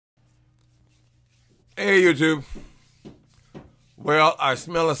Hey, YouTube. Well, I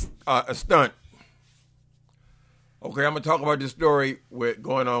smell a stunt. Okay, I'm going to talk about this story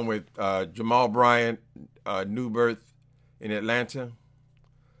going on with Jamal Bryant, new birth in Atlanta.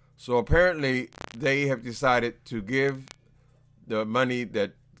 So apparently they have decided to give the money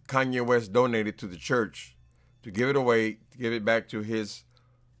that Kanye West donated to the church, to give it away, to give it back to his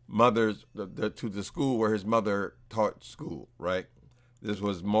mother's, to the school where his mother taught school, right? This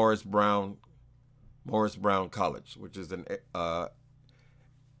was Morris Brown College, which is an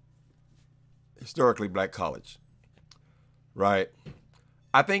historically black college, right?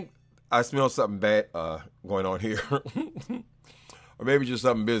 I think I smell something bad going on here, or maybe just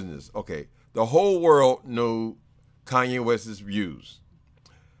something business. Okay, the whole world knew Kanye West's views.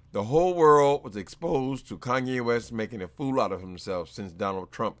 The whole world was exposed to Kanye West making a fool out of himself since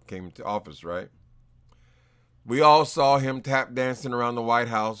Donald Trump came into office, right? We all saw him tap dancing around the White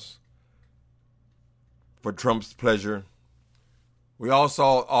House for Trump's pleasure. We all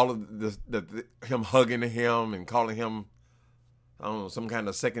saw all of him hugging him and calling him, I don't know, some kind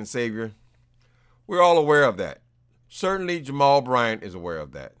of second savior. We're all aware of that. Certainly Jamal Bryant is aware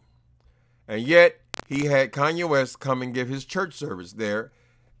of that. And yet he had Kanye West come and give his church service there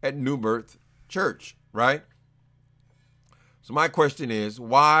at New Birth Church, right? So my question is,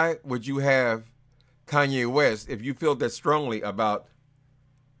 why would you have Kanye West, if you feel that strongly about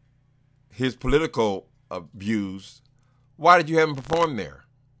his political views, why did you have him perform there?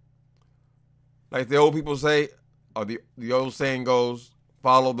 Like the old people say, or the old saying goes,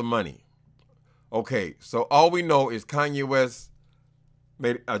 follow the money. Okay, so all we know is Kanye West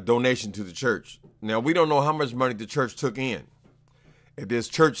made a donation to the church. Now, we don't know how much money the church took in at this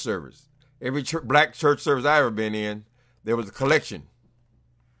church service. Every black church service I ever been in, there was a collection.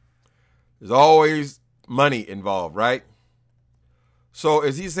 There's always money involved, right? So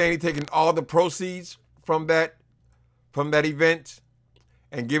is he saying he's taking all the proceeds from that event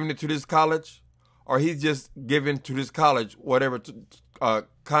and giving it to this college? Or he's just giving to this college whatever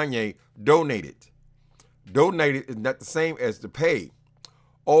Kanye donated? Donated is not the same as to pay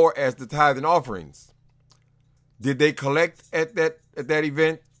or as the tithe and offerings. Did they collect at that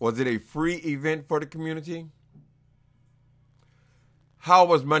event? Was it a free event for the community? How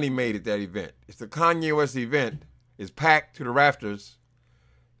was money made at that event? It's the Kanye West event. It's packed to the rafters.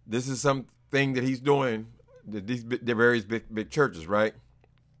 This is something that he's doing, the various big churches, right?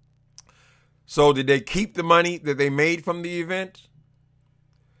 So did they keep the money that they made from the event?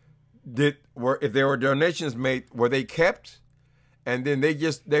 If there were donations made, were they kept? And then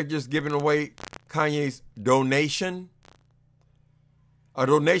they're just giving away Kanye's donation? A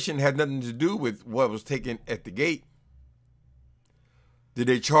donation had nothing to do with what was taken at the gate. Did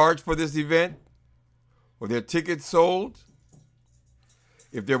they charge for this event? Were there tickets sold?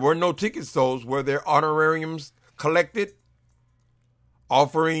 If there were no tickets sold, were there honorariums collected?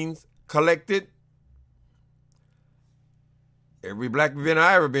 Offerings collected? Every black event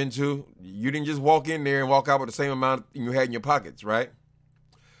I ever been to, you didn't just walk in there and walk out with the same amount you had in your pockets, right?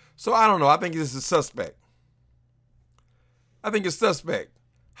 So I don't know. I think this is suspect. I think it's suspect.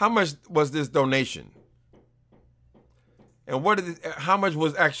 How much was this donation? And how much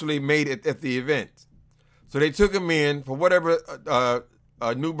was actually made at the event? So they took him in for whatever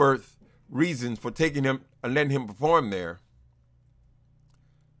New Birth reasons for taking him and letting him perform there.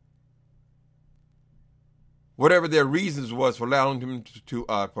 Whatever their reasons was for allowing him to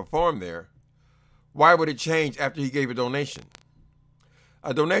perform there, why would it change after he gave a donation?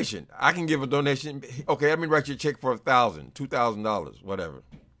 A donation. I can give a donation. Okay, let me write you a check for $1,000, $2,000, whatever.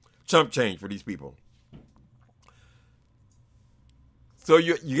 Chump change for these people. So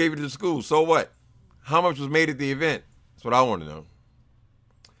you gave it to the school. So what? How much was made at the event? That's what I want to know.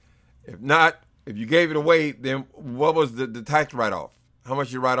 If not, if you gave it away, then what was the tax write-off? How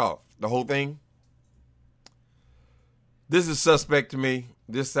much you write off? The whole thing? This is suspect to me.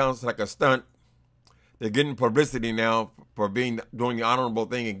 This sounds like a stunt. They're getting publicity now for doing the honorable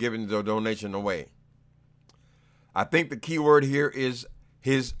thing and giving the donation away. I think the key word here is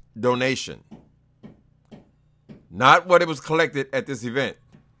his donation. Not what it was collected at this event.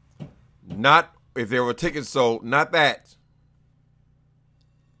 Not if there were tickets sold. Not that.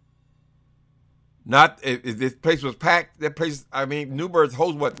 Not if this place was packed. That place, I mean, New Birth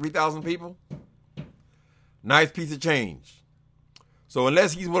holds what, 3,000 people? Nice piece of change. So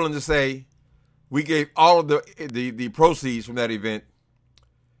unless he's willing to say, we gave all of the proceeds from that event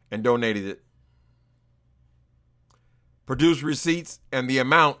and donated it, produce receipts and the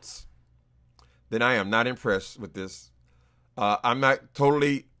amounts, then I am not impressed with this. I'm not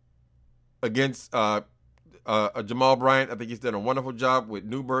totally against Jamal Bryant. I think he's done a wonderful job with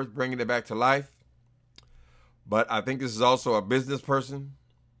New Birth, bringing it back to life. But I think this is also a business person,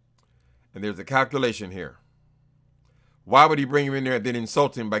 and there's a calculation here. Why would he bring him in there and then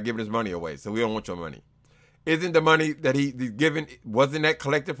insult him by giving his money away? So we don't want your money. Isn't the money that he's given, wasn't that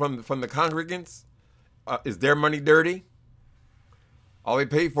collected from the congregants? Is their money dirty? All they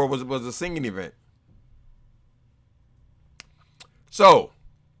paid for was a singing event. So,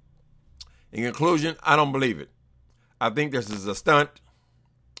 in conclusion, I don't believe it. I think this is a stunt,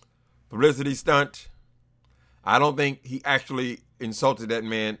 publicity stunt. I don't think he actually insulted that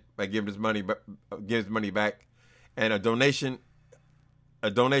man by giving his money back. And a donation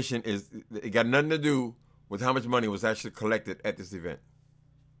is, it got nothing to do with how much money was actually collected at this event.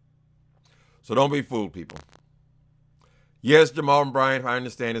 So don't be fooled, people. Yes, Jamal and Bryant, I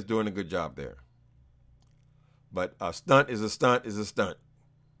understand, is doing a good job there. But a stunt is a stunt is a stunt.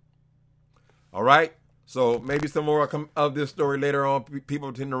 All right? So maybe some more of this story later on.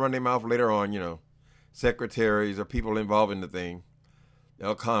 People tend to run their mouth later on, you know. Secretaries or people involved in the thing.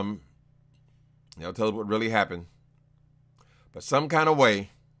 They'll come. They'll tell us what really happened. But some kind of way,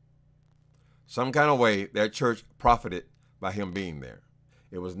 that church profited by him being there.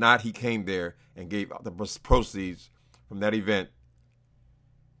 It was not he came there and gave the proceeds from that event,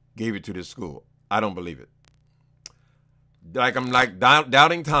 gave it to this school. I don't believe it. I'm like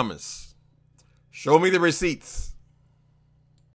doubting Thomas. Show me the receipts.